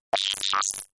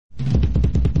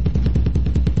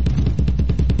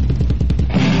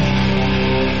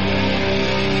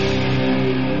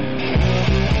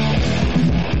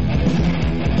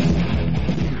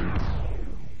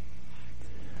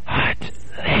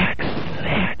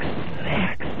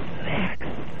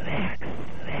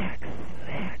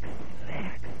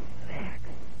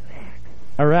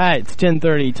Alright, it's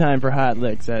 10:30, time for Hot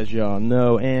Licks, as y'all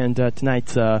know, and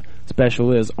tonight's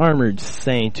special is Armored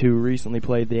Saint, who recently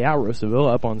played the Outro Seville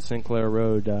up on Sinclair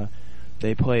Road.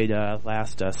 They played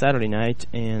last Saturday night,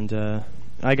 and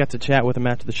I got to chat with them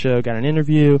after the show, got an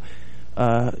interview.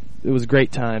 It was a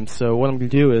great time, so what I'm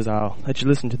going to do is I'll let you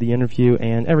listen to the interview,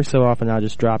 and every so often I'll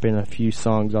just drop in a few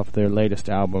songs off their latest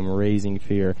album, Raising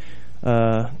Fear.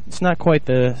 It's not quite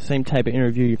the same type of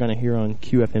interview you're going to hear on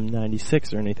QFM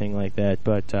 96 or anything like that,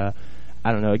 but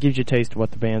I don't know, it gives you a taste of what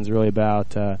the band's really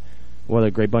about, what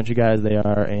a great bunch of guys they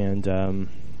are, and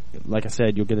like I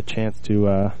said, you'll get a chance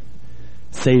to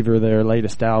savor their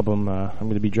latest album. I'm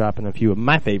going to be dropping a few of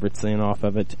my favorites in off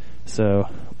of it, so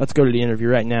let's go to the interview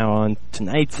right now on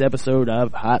tonight's episode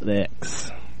of Hot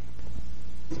Licks.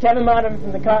 It's Kevin Bottom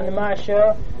from the Cotton and My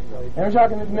Show, and we're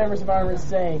talking with members of Armored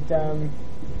Saint.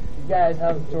 Guys,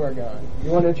 how's the tour going?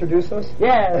 You want to introduce us?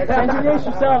 Yeah, let's introduce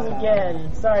yourselves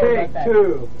again. Sorry about that. Take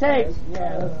two.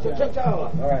 Yeah, let's do it.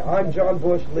 All right, I'm John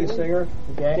Bush, lead singer.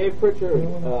 Okay. Dave Pritchard,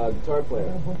 guitar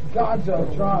player. Gonzo,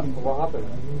 drum.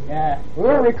 Yeah, we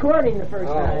were recording the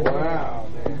first time. Wow.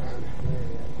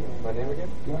 My name again?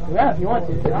 Yeah, if you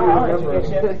want to. I'll introduce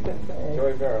you.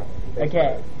 Joey Vera.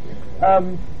 Okay.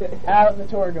 How's the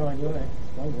tour going? You want to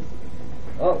explain this?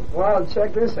 Oh, well,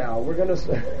 check this out. We're going to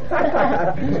say...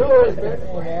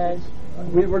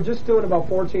 We were just doing about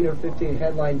 14 or 15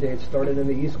 headline dates, started in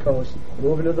the East Coast,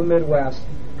 moving to the Midwest,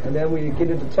 and then we get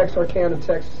into Texarkana,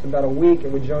 Texas in about a week,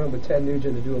 and we join up with Ted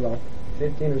Nugent to do about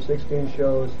 15 or 16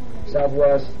 shows,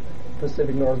 Southwest,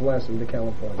 Pacific Northwest, and to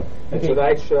California. And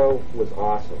tonight's show was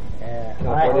awesome. Yeah,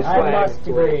 I must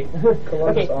agree.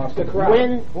 Okay, awesome.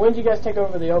 When did you guys take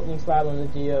over the opening slot on the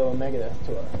Dio Megadeth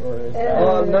tour? Or is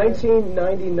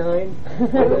 1999.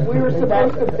 We were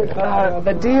supposed to.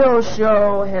 The Dio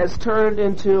show has turned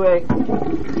into a.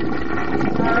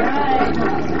 Alright,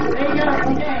 there you go.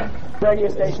 Okay. Radio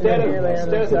station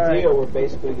instead of Dio, we're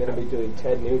basically going to be doing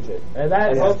Ted Nugent, and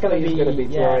hopefully he's going to be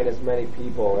drawing as many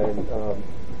people. And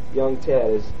young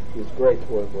Ted is great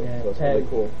to work with. Yeah, so it's Ted, really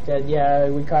cool. Ted, yeah,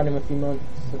 we caught him a few months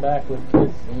back with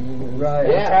Kiss. Right.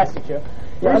 Fantastic show.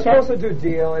 We were supposed to do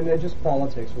Dio, and just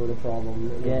politics were the problem.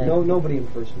 Yeah. Nobody in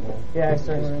personal. Yeah, I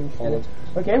certainly understand.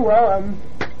 Okay, well,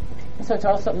 so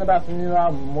tell us something about the new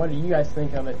album. What do you guys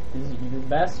think of it? Is it your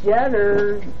best yet,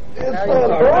 or?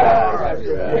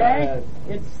 Okay,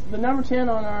 it's the number 10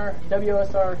 on our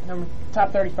WSR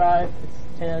top 35. It's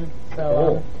 10.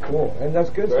 So cool. And that's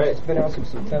good. Since it's been out since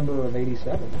September of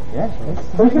 '87. Yeah.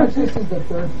 Pretty much this is the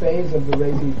third phase of the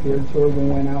Raising Fear tour. We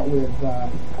went out with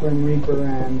Grim Reaper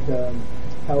and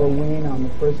Halloween on the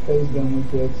first phase. Then we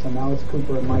did some Alice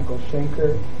Cooper and Michael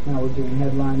Schenker. Now we're doing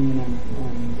headlining and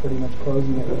pretty much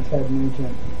closing it with Ted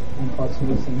Nugent and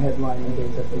possibly some headlining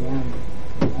dates at the end.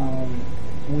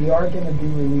 We are going to be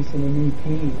releasing an EP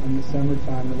in the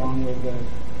summertime along with a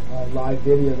live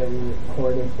video that we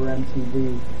recorded for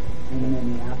MTV in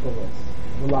Minneapolis.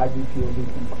 The live EP will be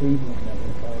from Cleveland, that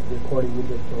recording we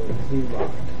did for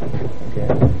Z-Rock. Okay.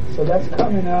 So that's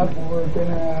coming up. We're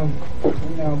gonna,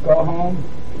 go home,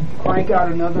 crank out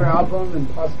another album, and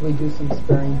possibly do some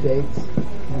sparing dates,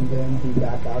 and then be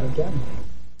back out again.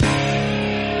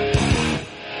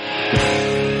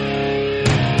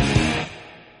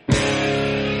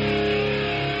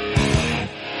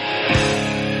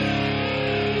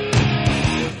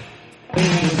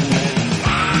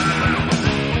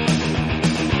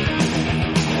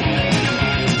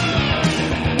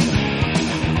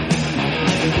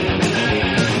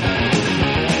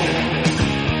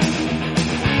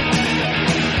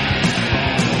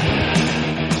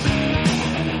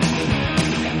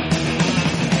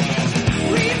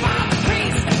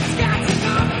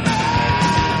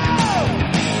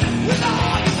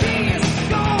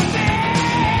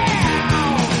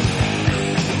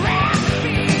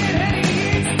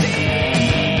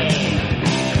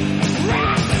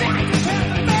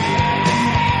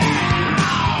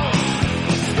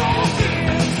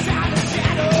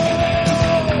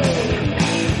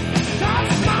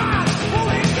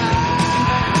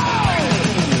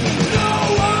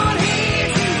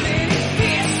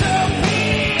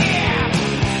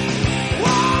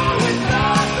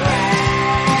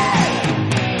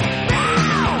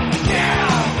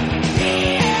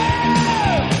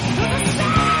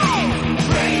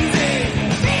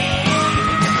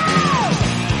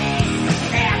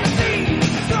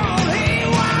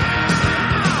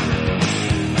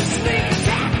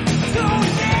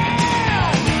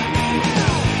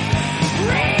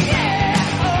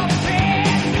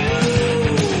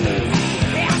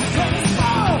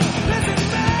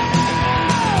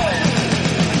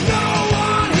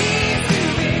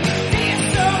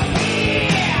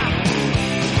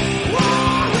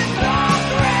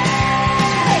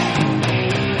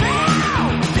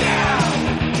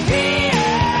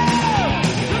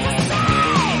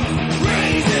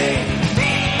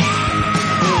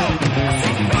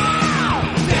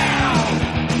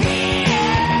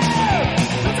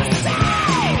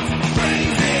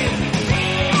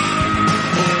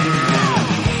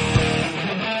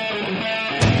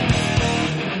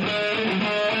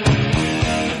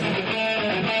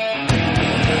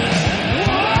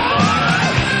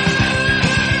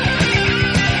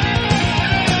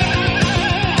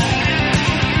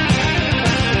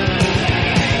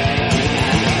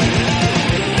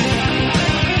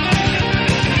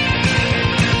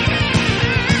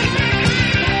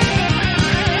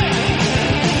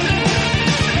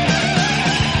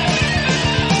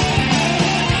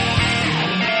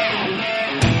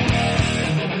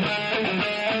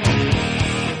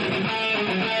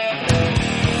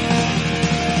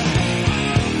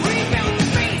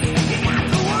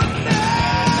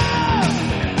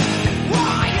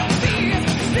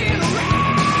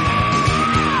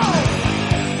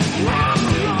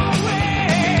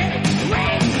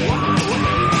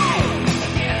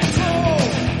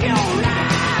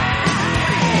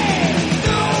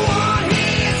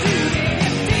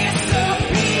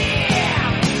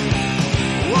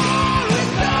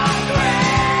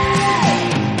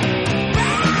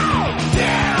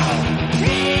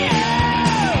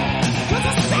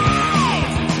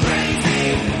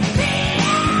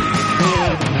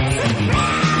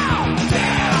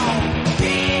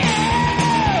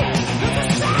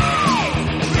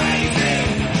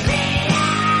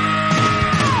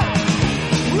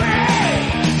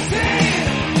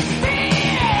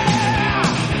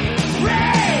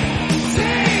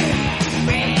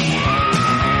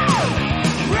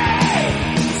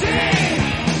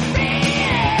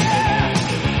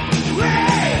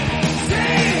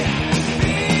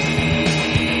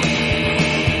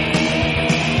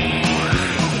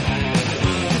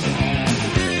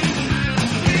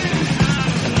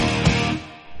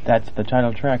 That's the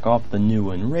title track off the new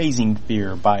one, Raising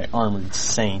Fear by Armored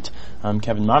Saint. I'm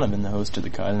Kevin Monovan, the host of the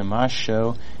Cotton and Moss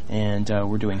Show, and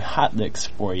we're doing hot licks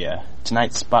for you.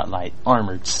 Tonight's spotlight,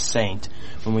 Armored Saint.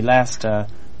 When we last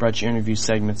brought you interview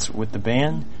segments with the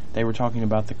band, they were talking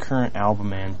about the current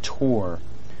album and tour.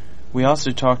 We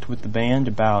also talked with the band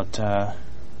about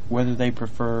whether they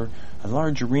prefer a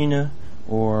large arena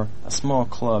or a small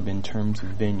club in terms of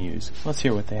venues. Let's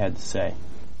hear what they had to say.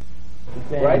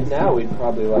 Right now, we'd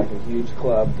probably like a huge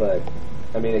club, but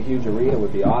I mean, a huge arena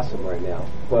would be awesome right now.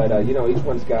 But you know, each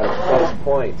one's got its plus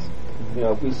points. You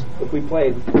know, if we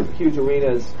played huge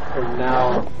arenas from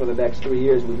now for the next 3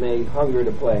 years, we may hunger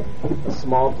to play a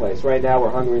small place. Right now, we're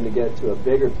hungering to get to a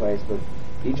bigger place, but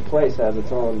each place has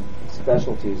its own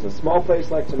specialties. A small place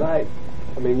like tonight,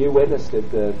 I mean, you witnessed it.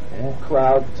 The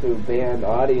crowd to band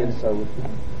audience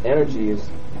energy is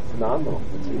phenomenal.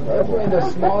 It's incredible. Definitely, the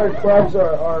smaller clubs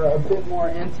are a bit more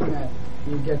intimate.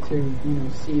 You get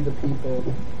to see the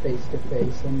people face to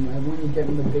face, and when you get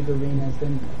in the big arenas,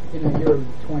 then you're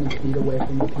 20 feet away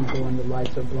from the people, and the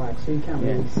lights are black, so you can't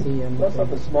really see them. Plus, at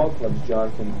the small clubs,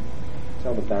 John can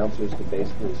tell the bouncers to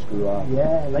basically screw off.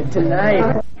 Yeah, like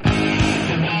tonight.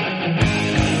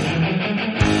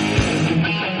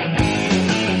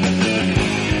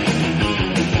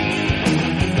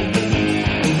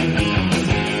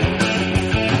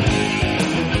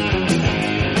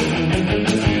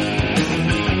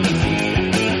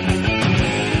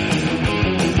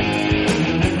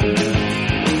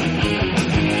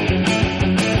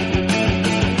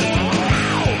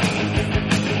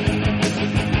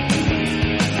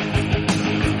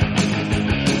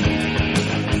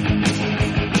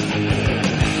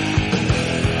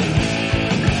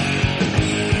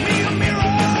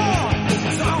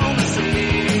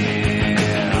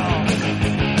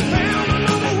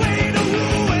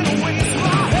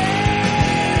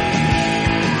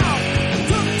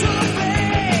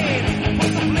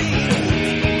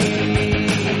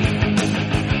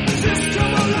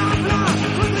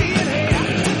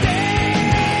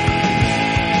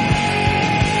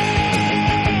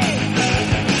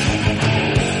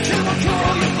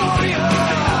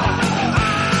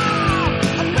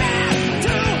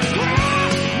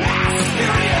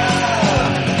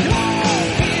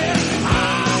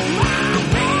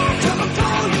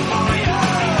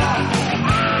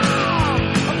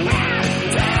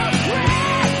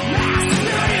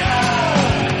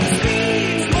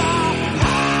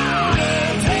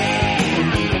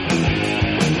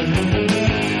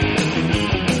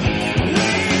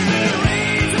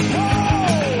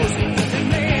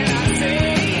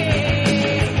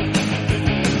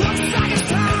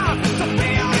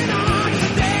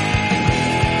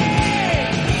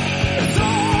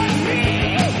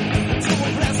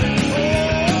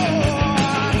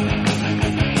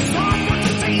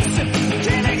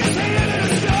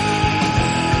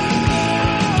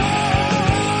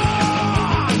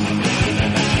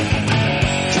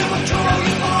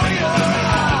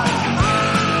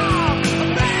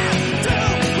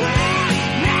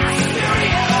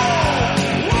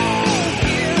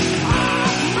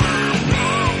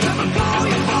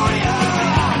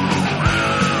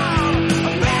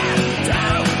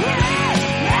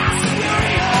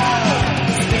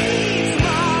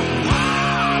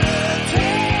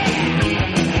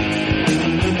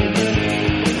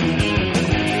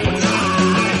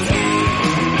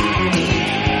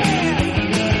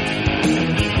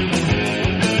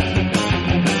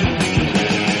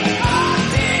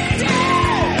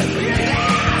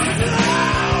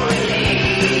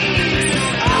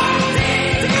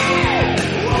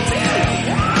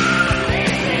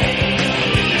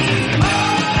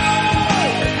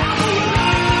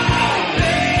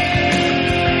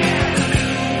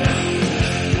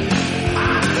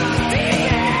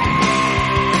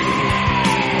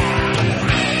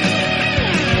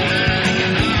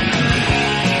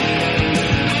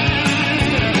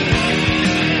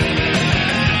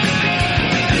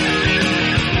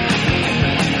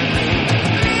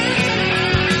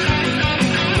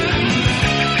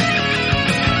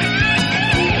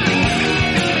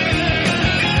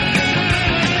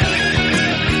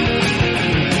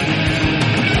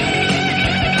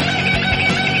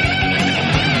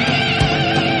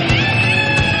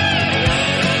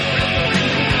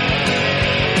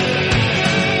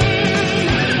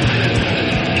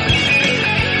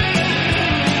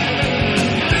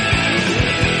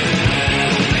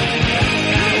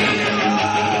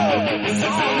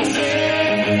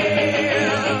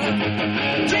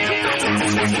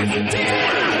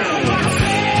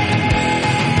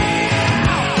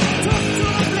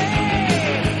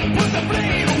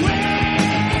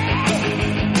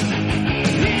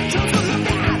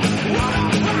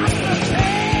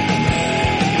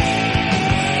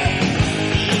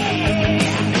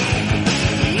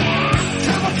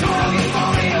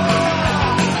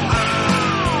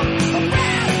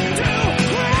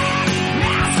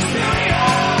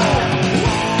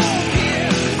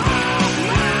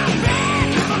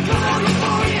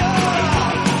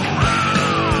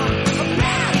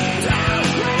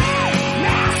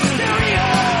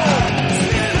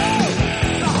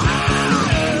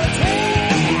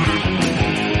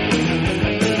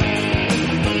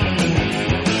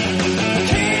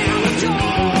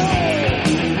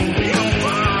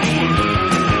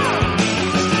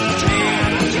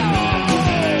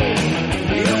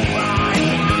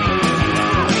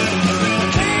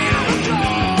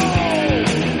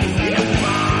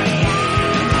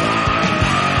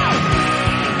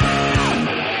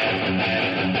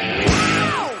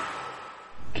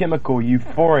 Chemical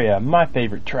Euphoria, my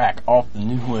favorite track off the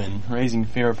new one, Raising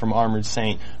Fear from Armored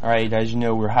Saint. Alright, as you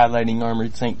know, we're highlighting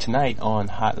Armored Saint tonight on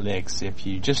Hot Licks. If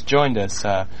you just joined us,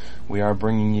 we are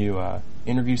bringing you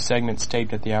interview segments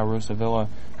taped at the Alrosa Villa,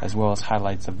 as well as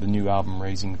highlights of the new album,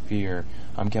 Raising Fear.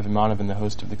 I'm Kevin Monovan, the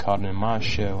host of the Cotton and Moss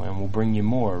Show, and we'll bring you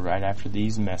more right after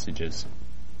these messages.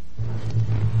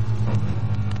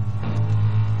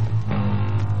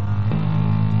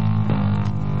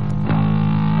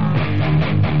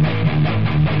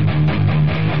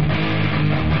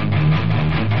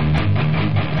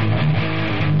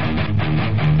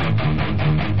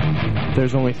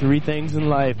 There's only 3 things in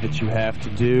life that you have to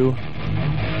do: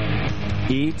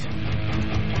 eat,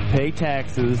 pay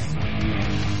taxes,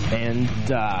 and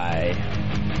die.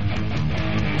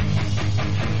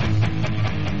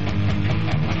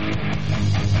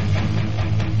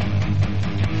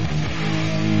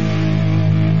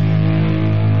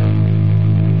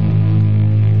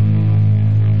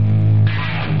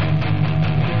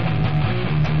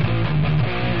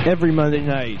 Every Monday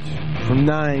night, from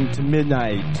 9 to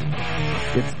midnight,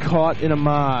 it's Caught in a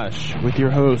Mosh with your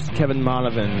host, Kevin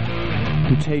Monovan,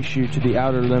 who takes you to the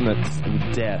outer limits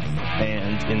of death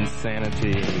and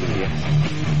insanity.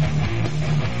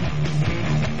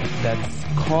 That's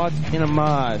Caught in a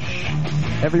Mosh,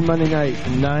 every Monday night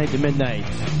from 9 to midnight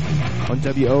on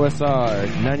WOSR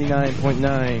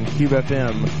 99.9 Cube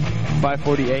FM,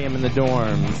 540 AM in the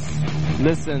dorms.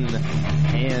 Listen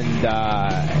and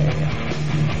die.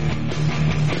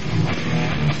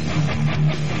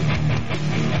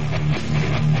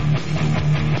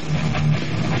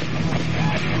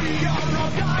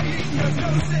 There's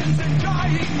no sense in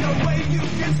trying, no way you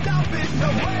can stop it, no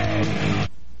way.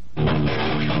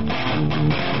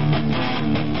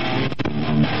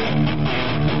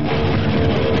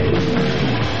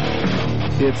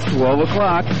 It's 12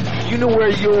 o'clock. You know where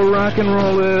your rock and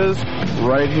roll is?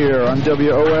 Right here on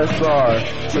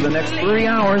WOSR. For the next 3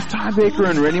 hours, Todd Baker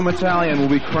and Randy Metallion will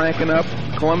be cranking up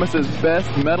Columbus's best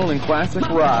metal and classic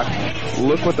rock.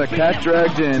 Look what the cat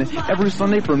dragged in every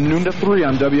Sunday from noon to 3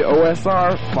 on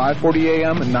WOSR, 540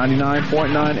 AM,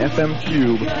 99.9 FM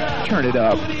Cube. Turn it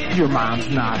up. Your mom's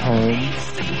not home.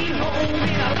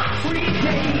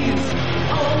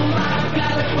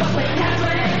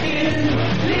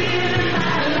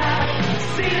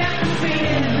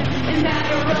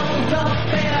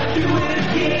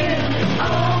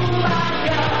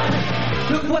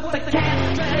 Look what the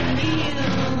cat dragged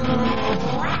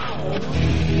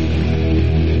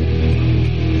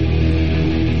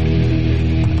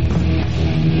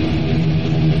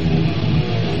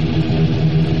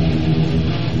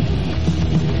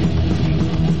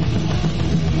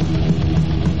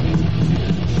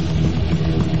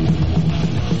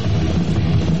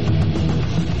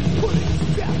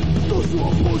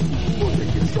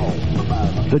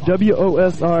The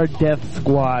WOSR Death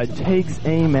Squad takes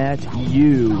aim at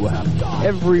you.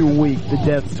 Every week, the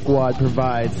Death Squad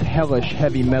provides hellish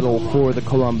heavy metal for the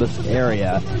Columbus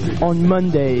area. On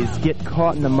Mondays, get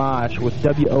caught in the mosh with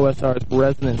WOSR's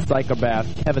resident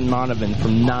psychopath, Kevin Monovan,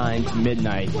 from 9 to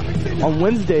midnight. On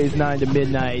Wednesdays, 9 to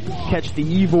midnight, catch the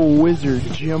evil wizard,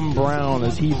 Jim Brown,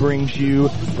 as he brings you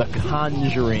The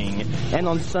Conjuring. And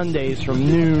on Sundays, from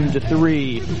noon to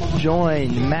 3,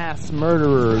 join mass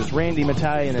murderers, Randy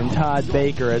Metallion and Todd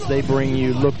Baker, as they bring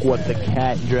you Look What the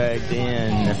Cat Dragged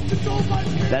In.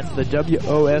 That's the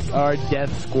WOSR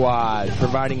Death Squad,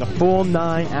 providing a full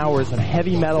 9 hours of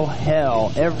heavy metal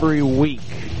hell every week.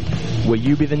 Will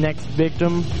you be the next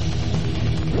victim?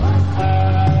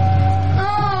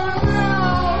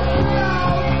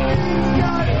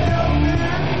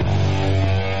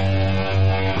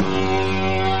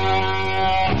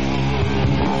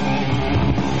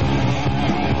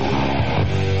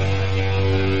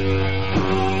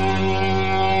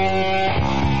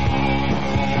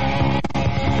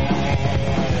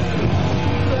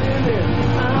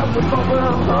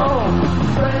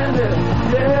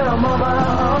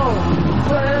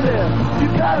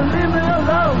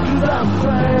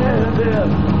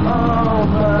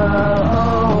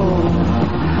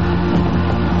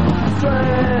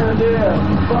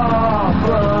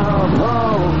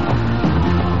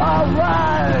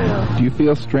 Do you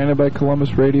feel stranded by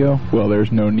Columbus Radio? Well,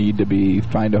 there's no need to be.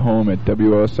 Find a home at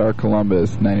WOSR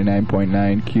Columbus,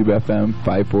 99.9 Cube FM,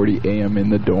 540 AM in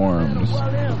the dorms.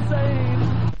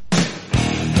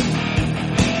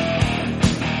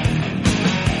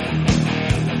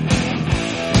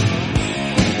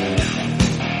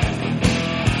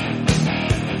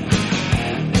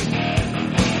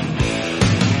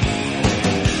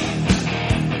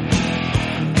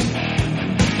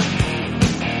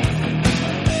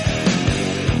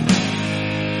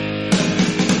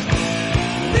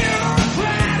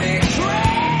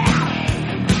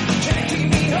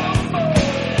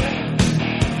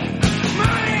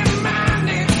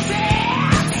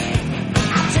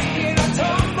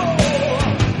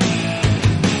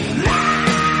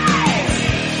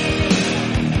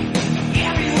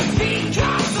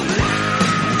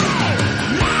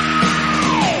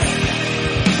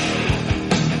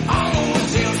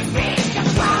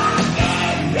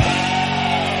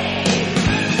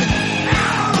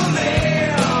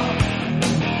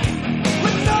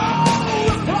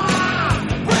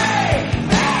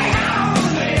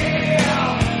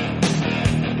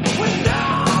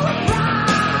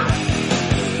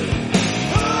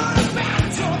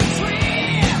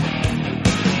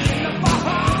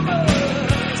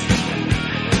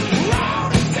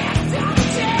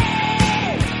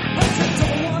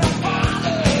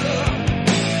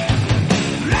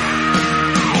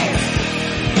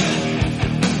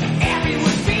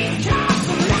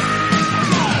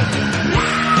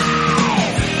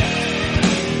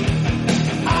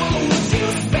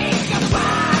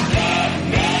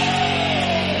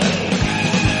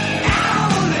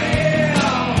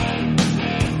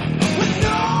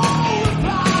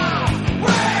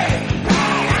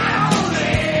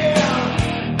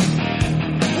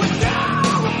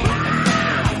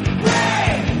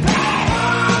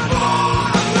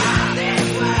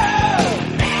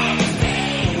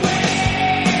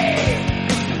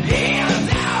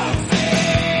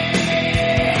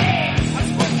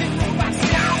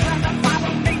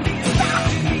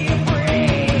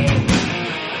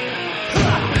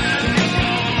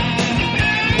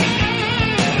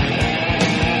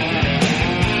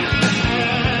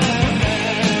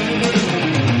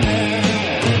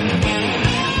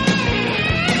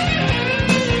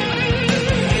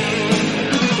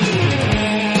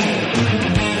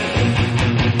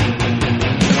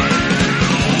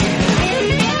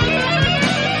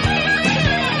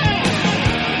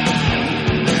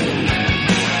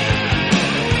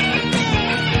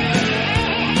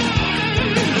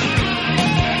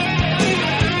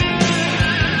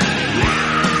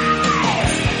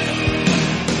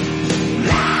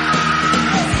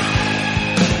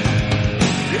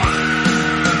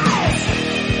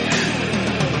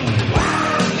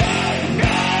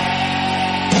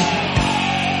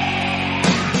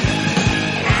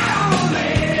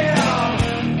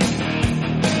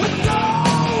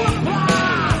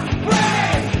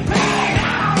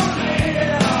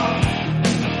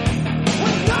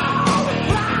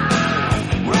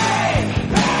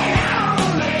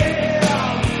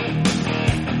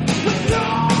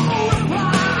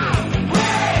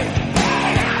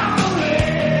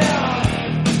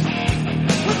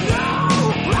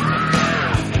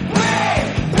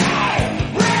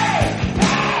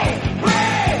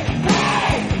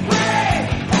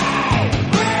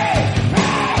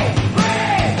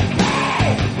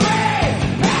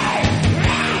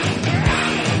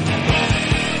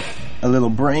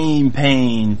 little Brain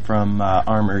Pain from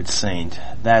Armored Saint.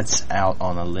 That's out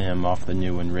on a limb off the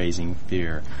new one, Raising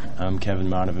Fear. I'm Kevin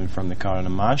Monovan from the Carl and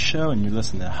Maz Show, and you're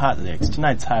listening to Hot Licks.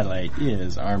 Tonight's highlight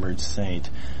is Armored Saint.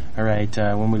 Alright,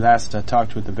 when we last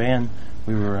talked with the band,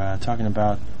 we were talking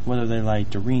about whether they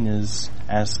liked arenas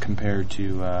as compared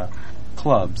to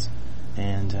clubs.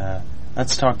 And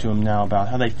let's talk to them now about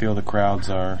how they feel the crowds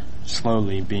are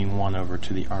slowly being won over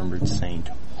to the Armored Saint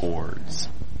hordes.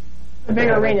 The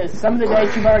bigger arenas, some of the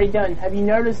dates you've already done, have you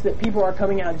noticed that people are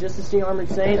coming out just to see Armored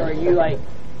Saint, or are you like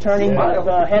turning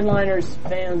the headliners'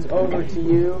 fans over to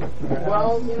you?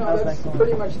 Well, you know, that's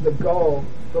pretty much the goal,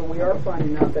 but we are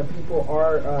finding out that people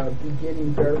are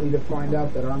beginning barely to find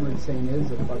out that Armored Saint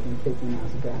is a fucking kicking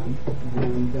ass band,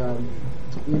 and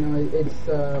you know, it's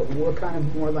we're kind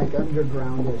of more like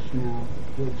undergroundish now,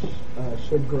 which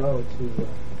should grow to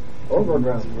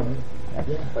overground.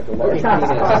 Like a large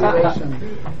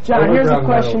population. John, here's a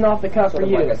question off the cuff for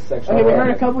you. Like a sexual Okay, we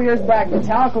heard a couple years back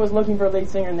Metallica was looking for a lead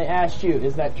singer and they asked you.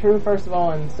 Is that true, first of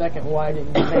all? And second, why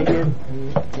didn't you take it?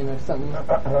 And, you know, something.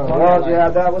 Well, yeah,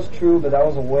 that was true, but that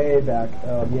was way back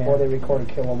before they recorded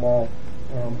Kill 'Em All.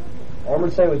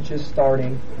 Armored Saint was just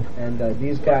starting, and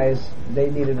these guys, they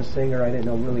needed a singer. I didn't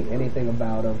know really anything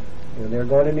about them. You know, they were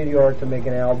going to New York to make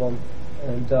an album.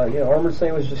 And, you know, Armored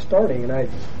Saint was just starting, and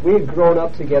we had grown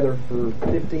up together for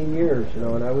 15 years, you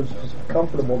know, and I was just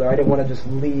comfortable there. I didn't want to just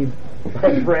leave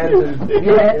my friends and you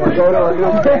know, go to a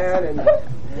new band and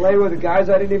play with the guys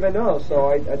I didn't even know, so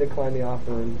I declined the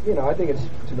offer, and, you know, I think it's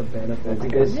to the benefit.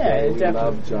 Because, we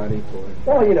love Johnny for it.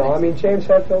 Well, you know, I mean, James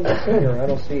Hetfield's a singer. I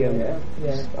don't see him.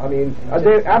 I mean,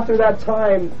 after that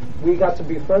time, we got to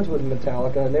be friends with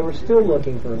Metallica, and they were still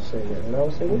looking for a singer. And I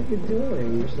was saying, what are you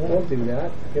doing? You just don't do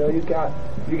that. You know, you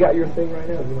got your thing right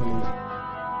now. You know what I mean?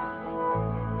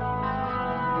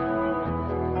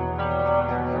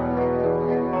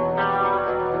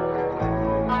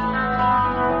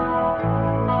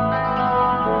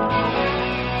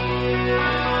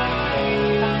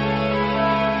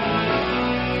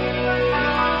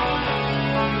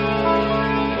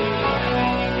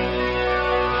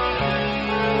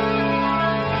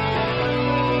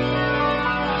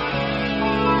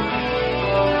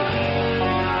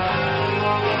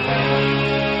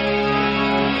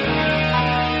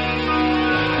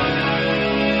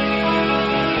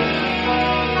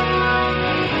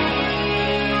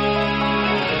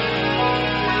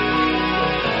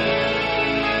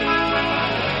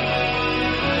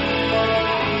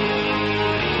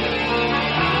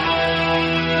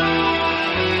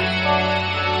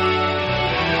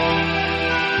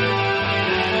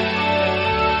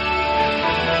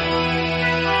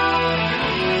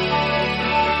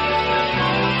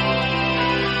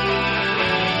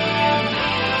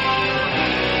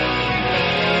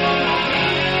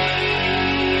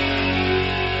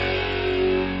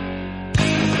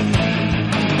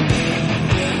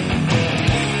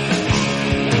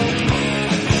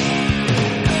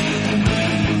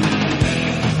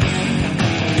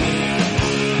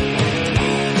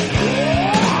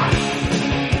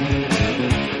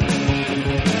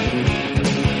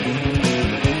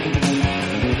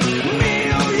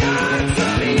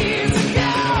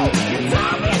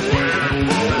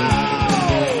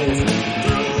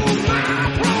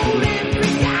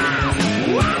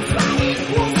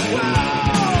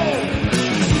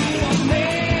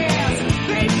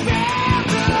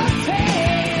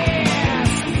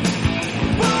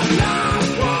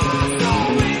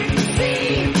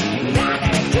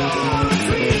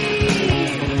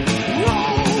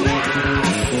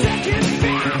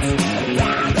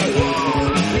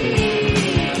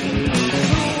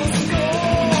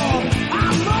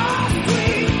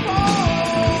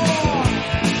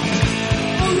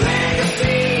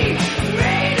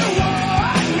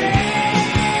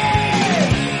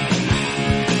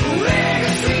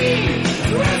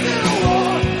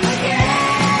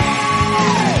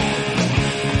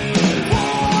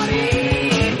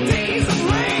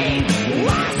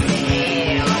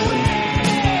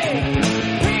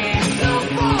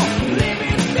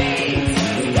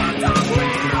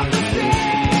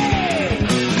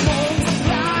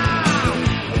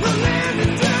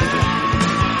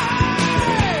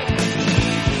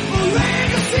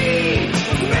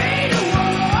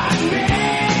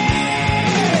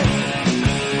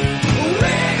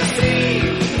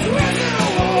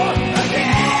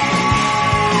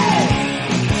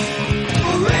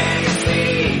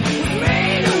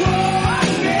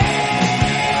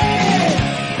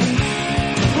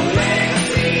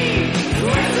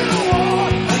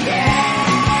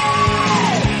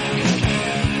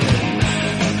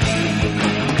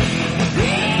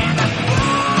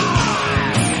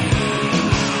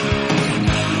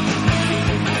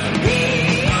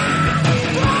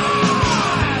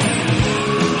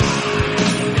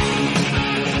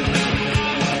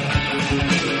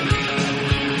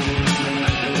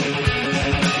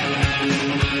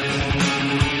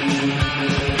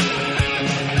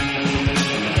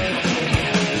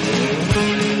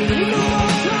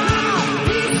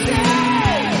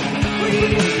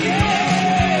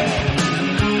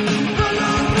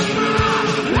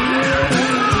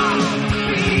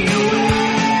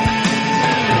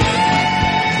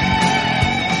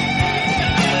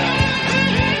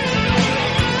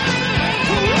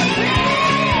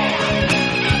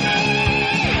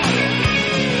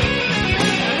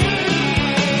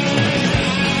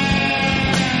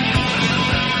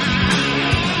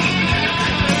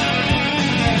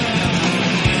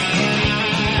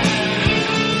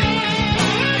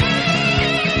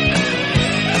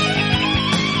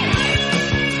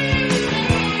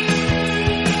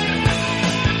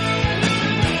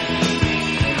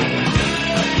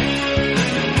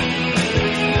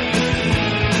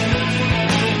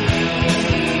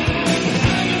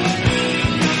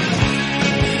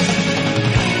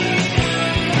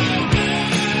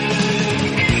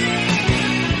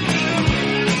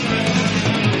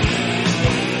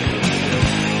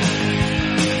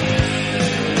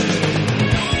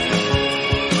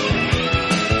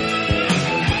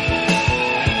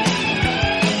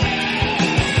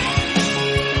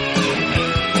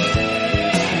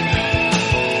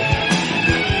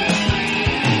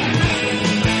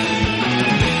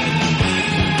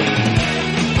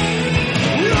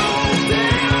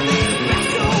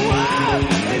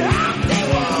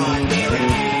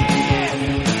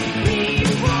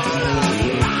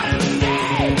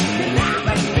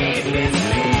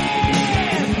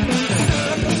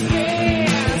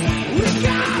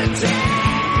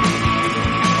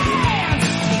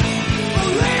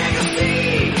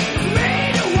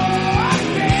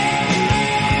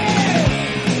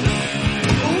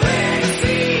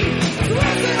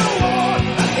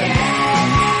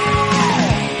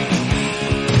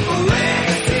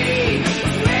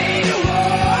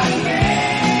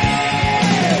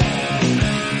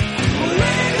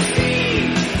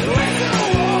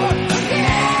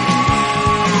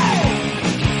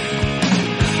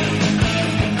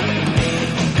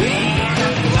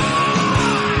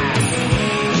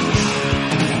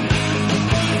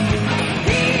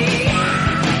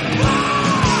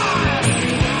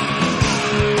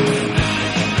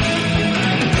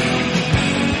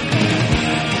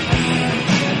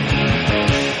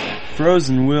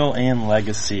 Frozen Will and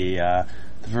Legacy, the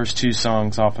first two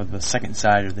songs off of the second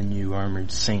side of the new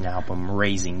Armored Saint album,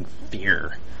 Raising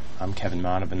Fear. I'm Kevin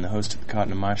Monovan, the host of the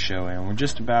Cotton and My Show, and we're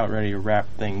just about ready to wrap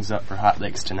things up for Hot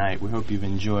Licks tonight. We hope you've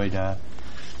enjoyed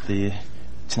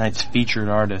tonight's featured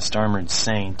artist, Armored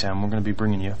Saint. We're going to be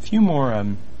bringing you a few more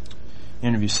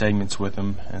interview segments with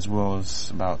him, as well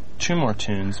as about 2 more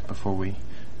tunes before we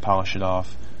polish it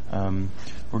off.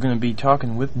 We're going to be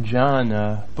talking with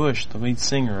John Bush, the lead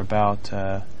singer, about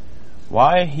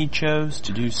why he chose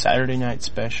to do Saturday Night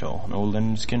Special, an old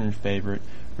Lynyrd Skynyrd favorite,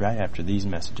 right after these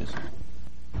messages. I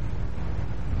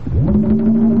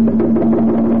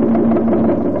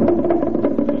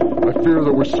fear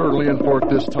that we're certainly in for it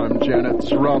this time, Janet,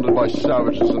 surrounded by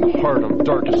savages in the heart of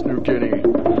darkest New Guinea.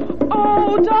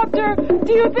 Oh, Doctor,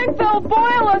 do you think they'll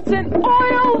boil us in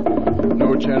oil?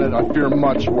 No, Janet, I fear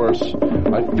much worse.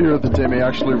 I fear that they may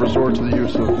actually resort to the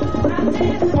use of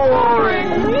boring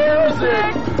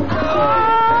music!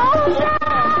 Oh,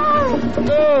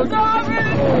 no! Stop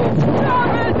it!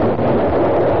 Stop it!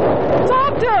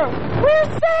 Doctor, we're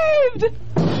saved!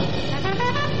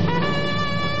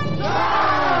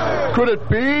 Could it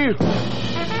be?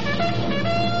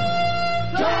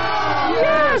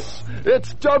 Yes!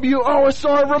 It's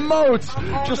WOSR Remotes!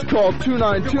 Just call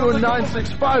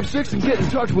 292-9656 and get in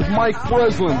touch with Mike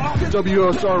Breslin.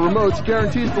 WOSR Remotes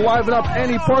guarantees to liven up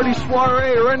any party,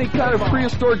 soiree, or any kind of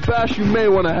prehistoric bash you may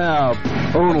want to have.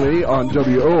 Only on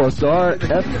WOSR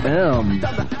FM.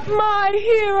 My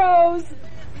heroes!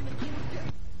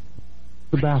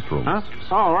 The bathroom. Huh?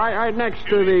 Oh, right next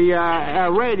to the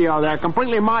radio there,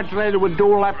 completely modulated with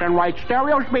dual left and right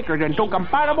stereo speakers and 2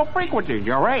 compatible frequencies.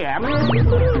 Your AM. By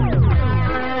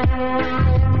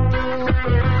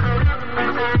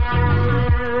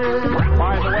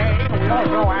the way, we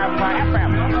also have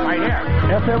FM right here.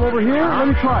 FM over here? Let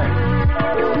me try it.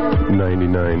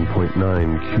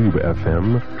 99.9 Cube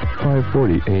FM,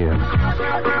 540 AM.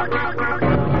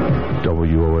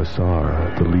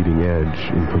 WOSR, the leading edge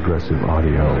in progressive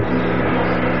audio.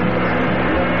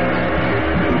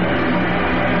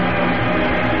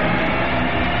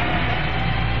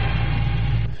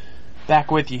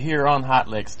 Back with you here on Hot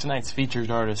Licks. Tonight's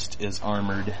featured artist is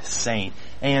Armored Saint.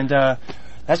 And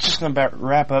that's just going to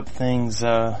wrap up things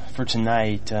for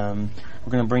tonight. We're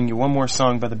going to bring you one more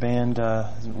song by the band.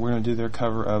 We're going to do their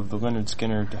cover of the Lynyrd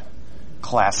Skynyrd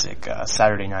classic,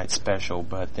 Saturday Night Special,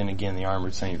 but then again the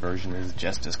Armored Saint version is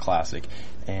just as classic.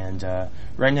 And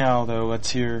right now, though,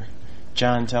 let's hear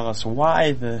John tell us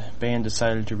why the band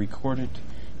decided to record it,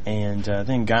 and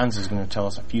then Gonz is going to tell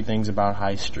us a few things about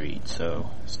High Street,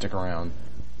 so stick around.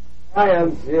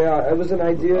 Yeah, it was an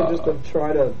idea just to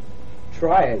try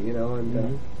it, you know,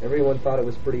 and everyone thought it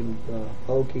was pretty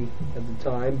hokey at the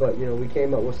time, but, you know, we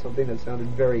came up with something that sounded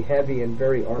very heavy and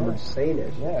very Armored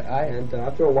Saint-ish. Yeah, and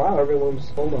after a while, everyone was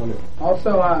sold on it.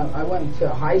 Also, I went to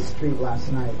High Street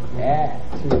last night.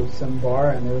 To some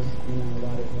bar, and there was, you know, a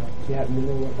lot of...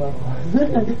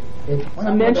 Want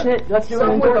to mention it? Let's do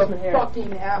an endorsement here.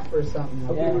 Fucking F or something.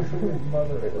 Fucking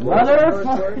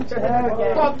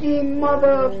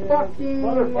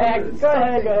motherfucking. Go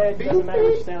ahead. Doesn't matter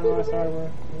which sound or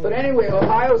hardware. But anyway,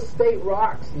 Ohio State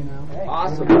rocks, you know.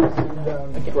 Awesome.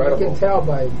 And, incredible. You can tell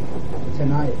by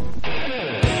tonight.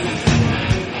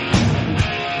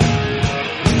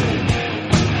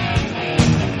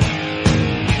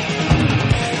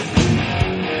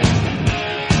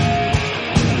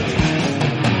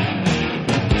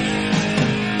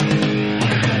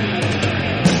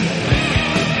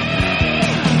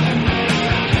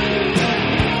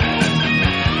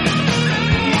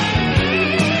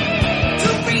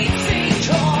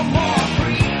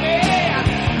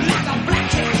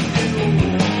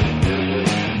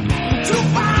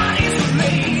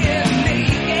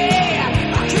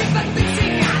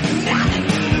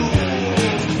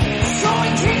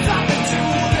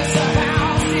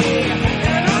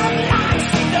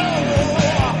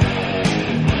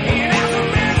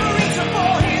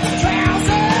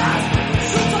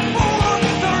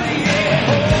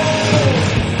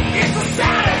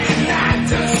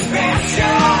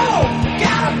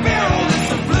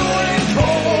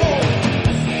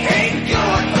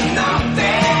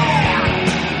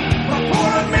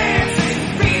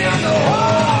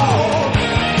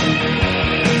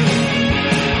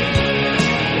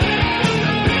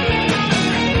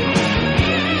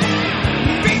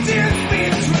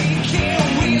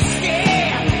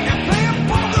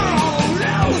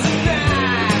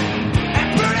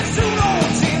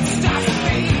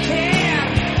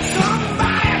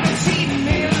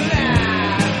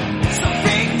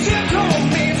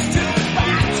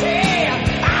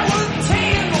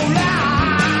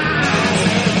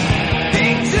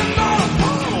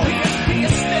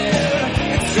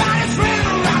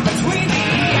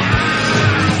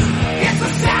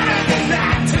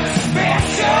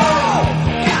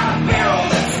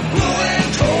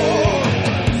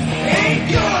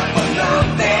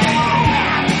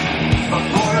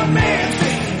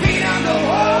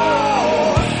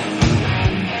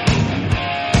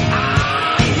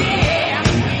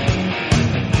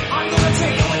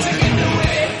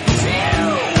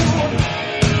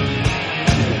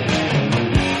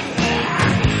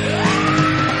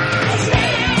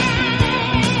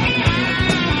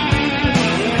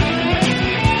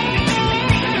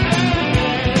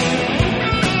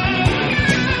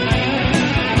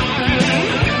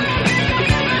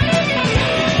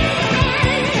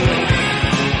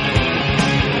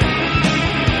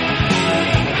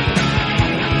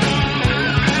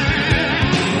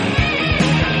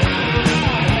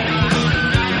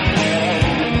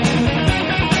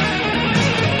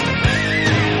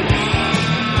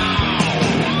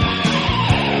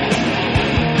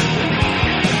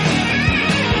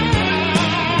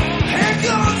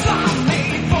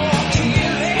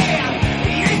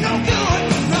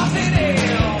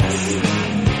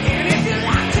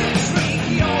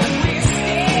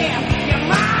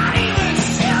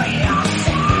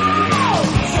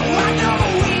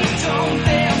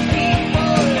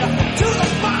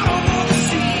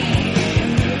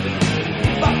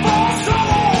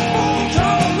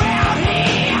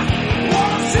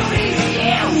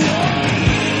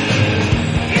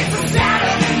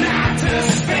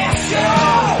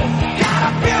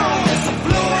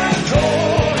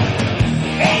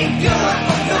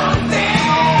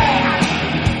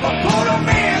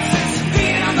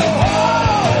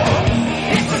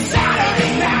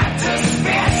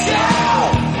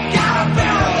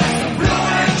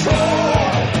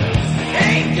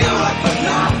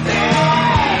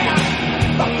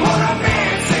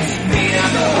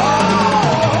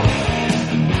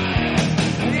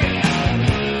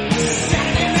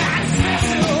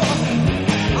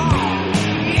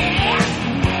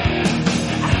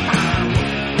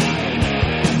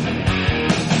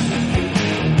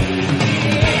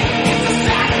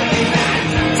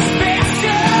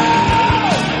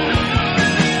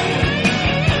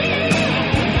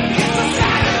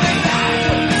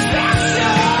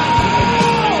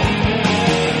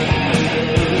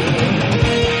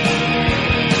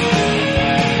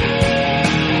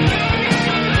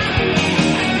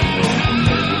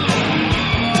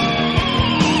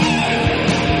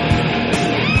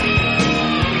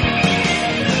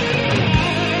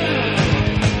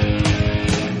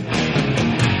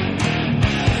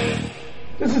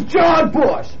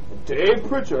 Bush. Dave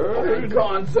Pritchard.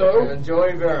 Gonzo. And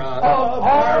Joey Vera. Of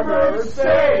Armored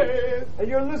Saint. And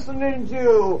you're listening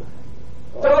to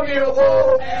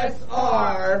WOSR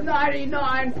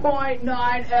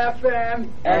 99.9 FM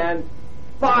and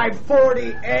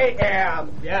 540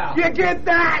 AM. Yeah. You get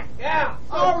that? Yeah.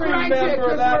 I'll remember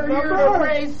remember that we're here number. to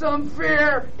raise some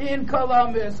fear in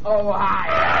Columbus,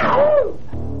 Ohio.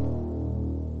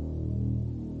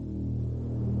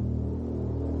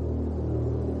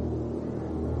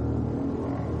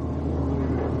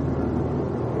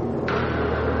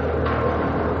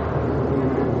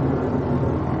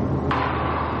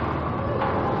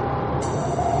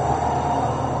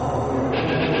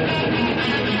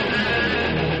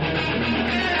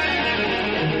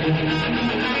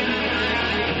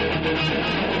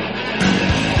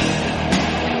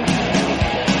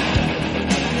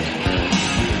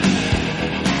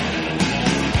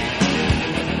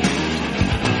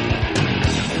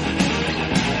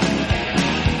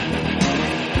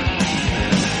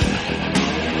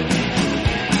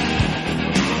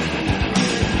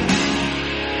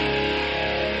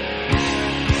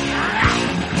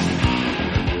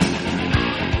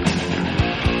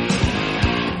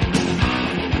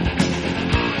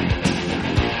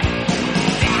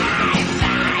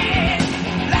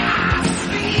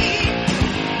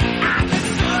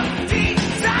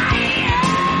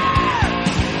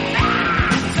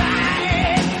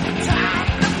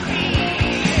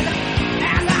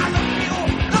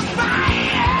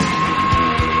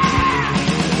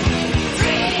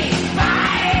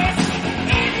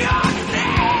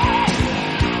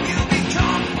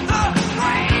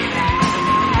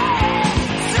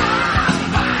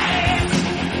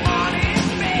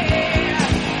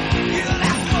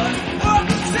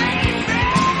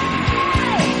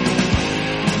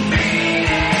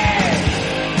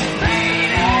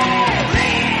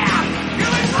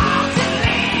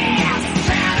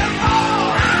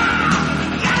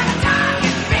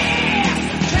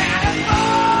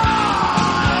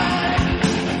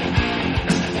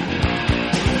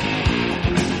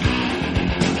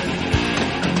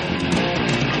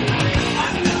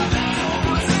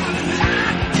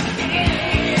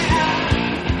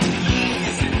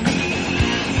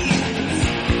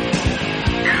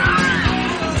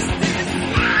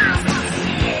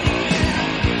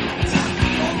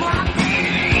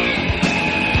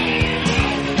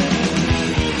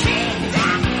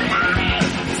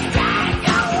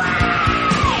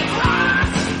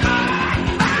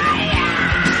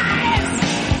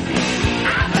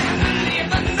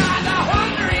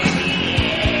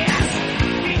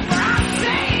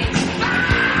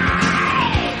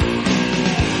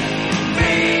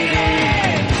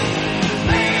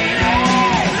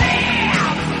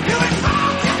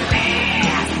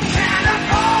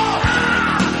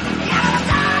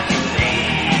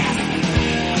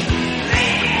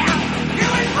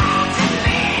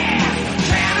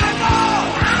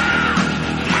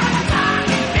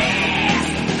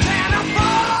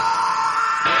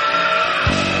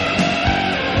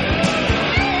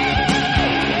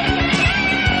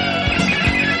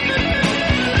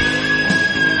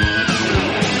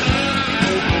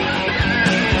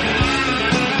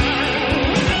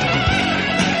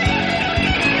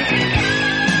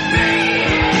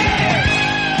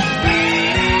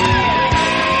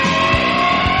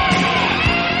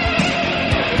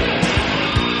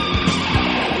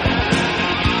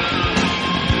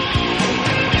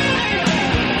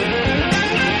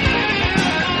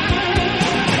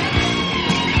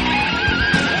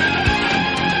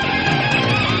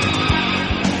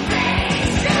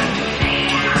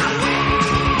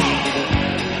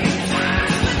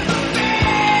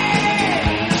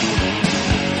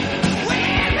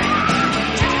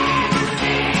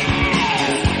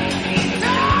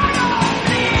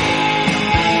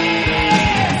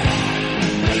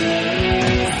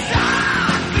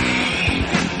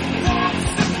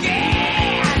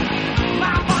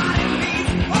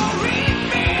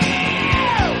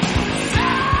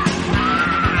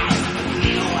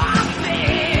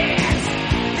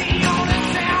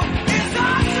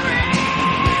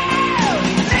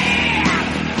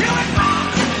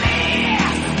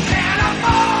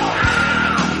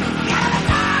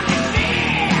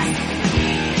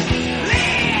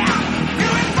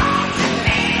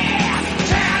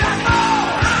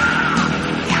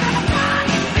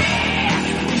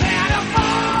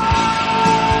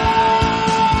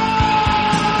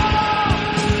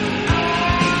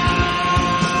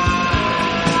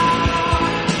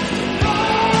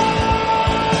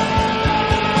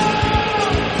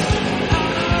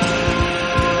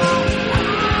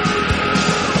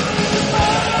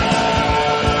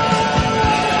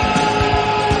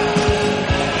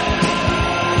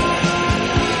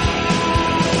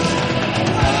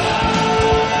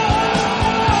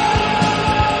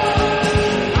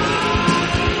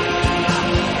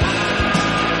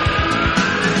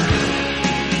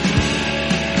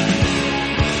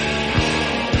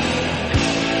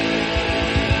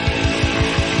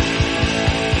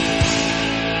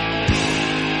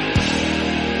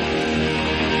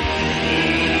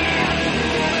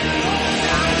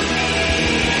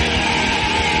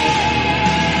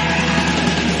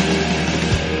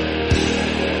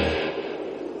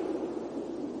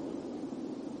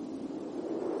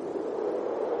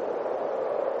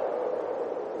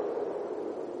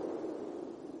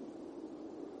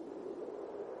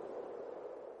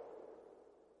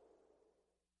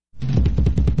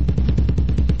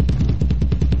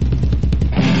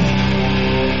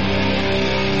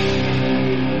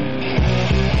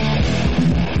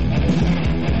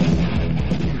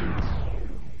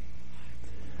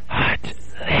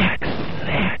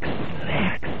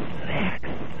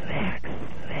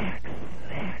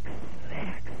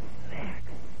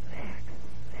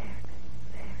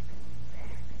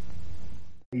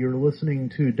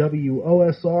 to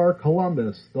WOSR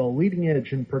Columbus, the leading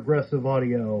edge in progressive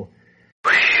audio.